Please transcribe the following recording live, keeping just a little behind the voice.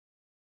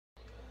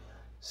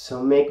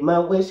So make my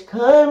wish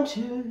come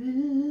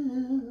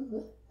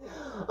true.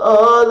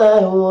 All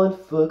I want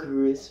for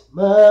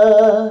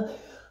Christmas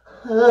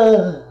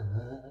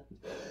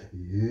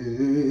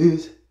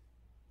is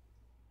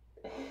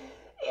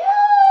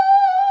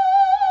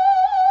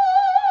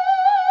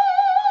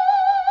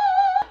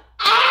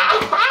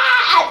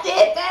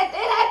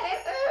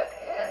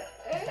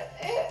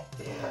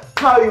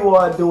How you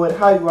all doing?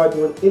 How you all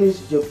doing? It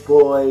is your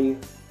boy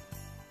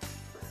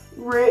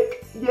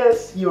Rick.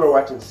 Yes, you are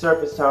watching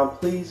Surface Town.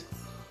 Please,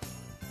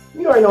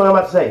 you already know what I'm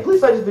about to say. Please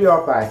start this video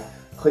off by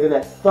clicking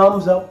that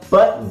thumbs up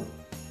button.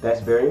 That's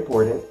very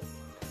important.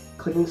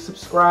 Clicking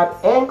subscribe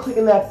and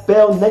clicking that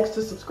bell next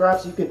to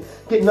subscribe so you can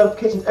get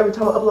notifications every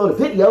time I upload a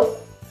video.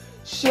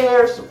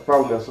 Share,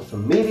 follow me on social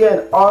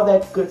media and all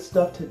that good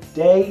stuff.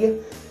 Today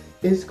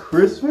is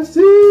Christmas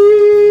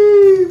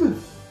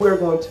Eve. We're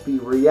going to be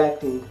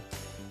reacting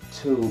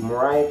to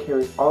Mariah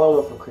Carey's All I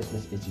Want for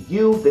Christmas Is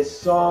You. This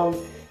song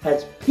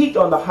has peaked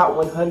on the Hot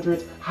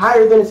 100s,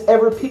 higher than it's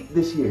ever peaked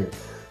this year.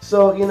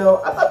 So,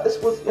 I thought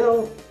this was,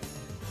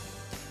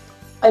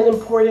 an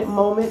important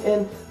moment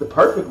and the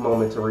perfect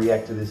moment to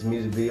react to this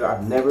music video.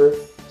 I've never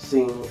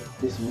seen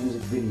this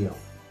music video,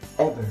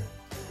 ever.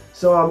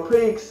 So I'm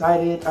pretty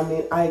excited. I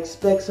mean, I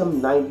expect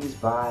some 90s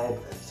vibe,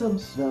 some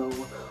snow,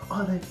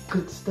 all that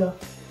good stuff.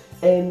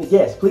 And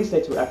yes, please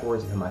stay tuned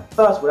afterwards to hear my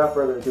thoughts. Without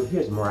further ado,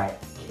 here's Mariah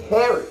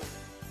Carey.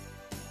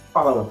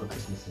 All I Want for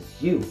Christmas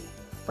Is You,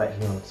 right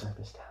here on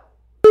Surface Town.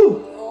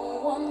 Woo!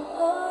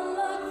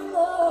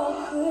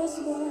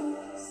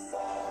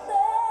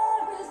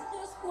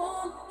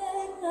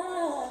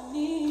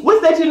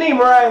 What's that you need,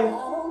 Mariah?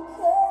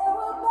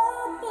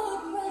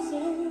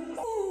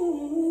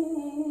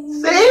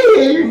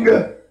 Sing!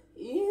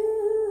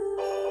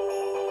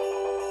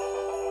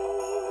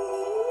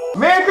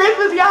 Merry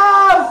Christmas,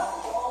 y'all!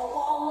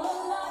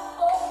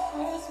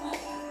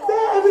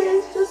 There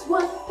is just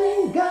one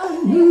thing I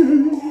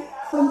need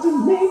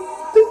underneath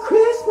the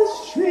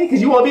Christmas tree.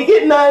 Cause you won't be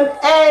getting none.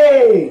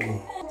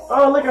 Hey!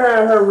 Oh, look at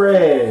her in her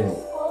red.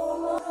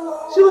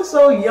 She looks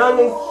so young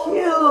and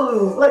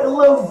cute. Like a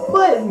little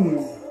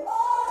button.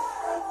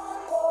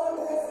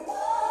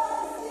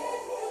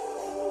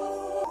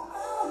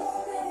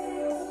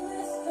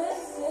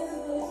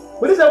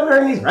 What is up with her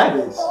and these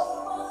rabbits?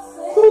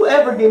 Who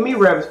ever give me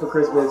rabbits for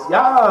Christmas?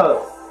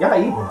 Y'all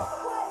evil.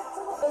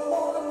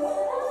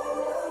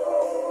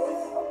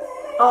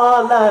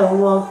 All I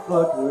want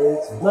for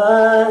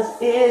Christmas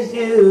is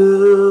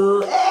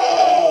you.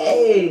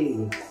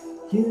 Hey!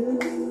 You.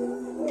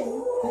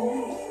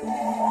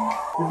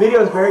 The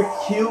video is very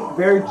cute,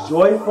 very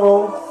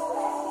joyful.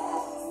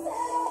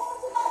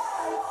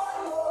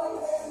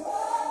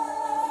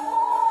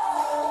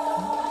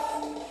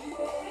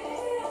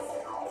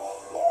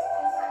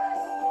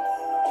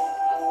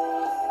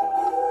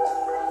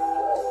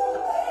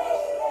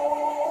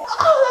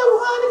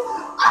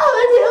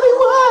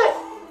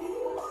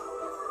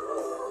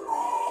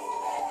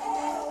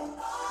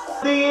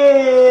 The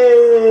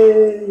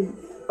end.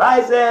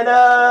 Bye,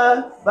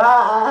 Santa.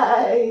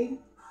 Bye.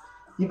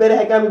 You better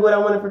have got me what I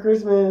wanted for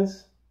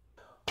Christmas.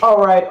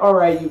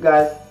 Alright, you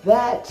guys.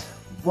 That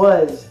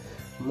was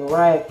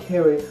Mariah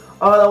Carey.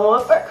 All I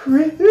Want for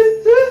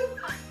Christmas.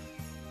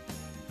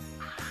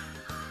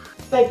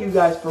 Thank you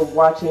guys for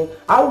watching.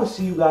 I will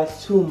see you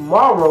guys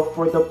tomorrow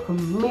for the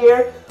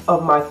premiere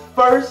of my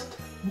first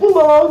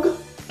vlog.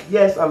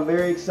 Yes, I'm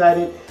very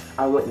excited.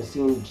 I went to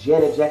see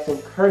Janet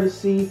Jackson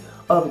courtesy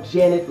of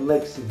Janet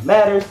Legacy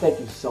Matters. Thank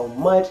you so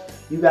much.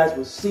 You guys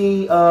will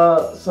see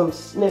some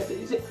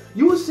snippets.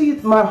 You will see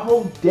my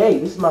whole day.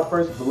 This is my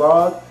first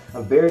vlog.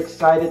 I'm very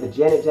excited. The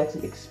Janet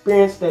Jackson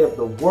Experience, State of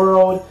the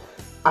World.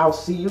 I'll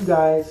see you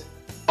guys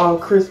on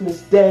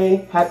Christmas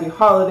Day. Happy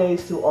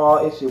holidays to all.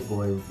 It's your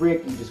boy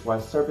Rick. You just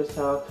watched Surface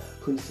Town.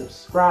 Please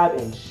subscribe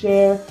and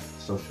share.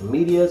 Social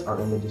medias are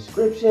in the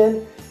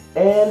description.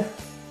 And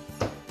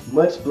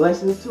much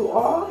blessings to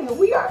all. And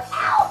we are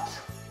out.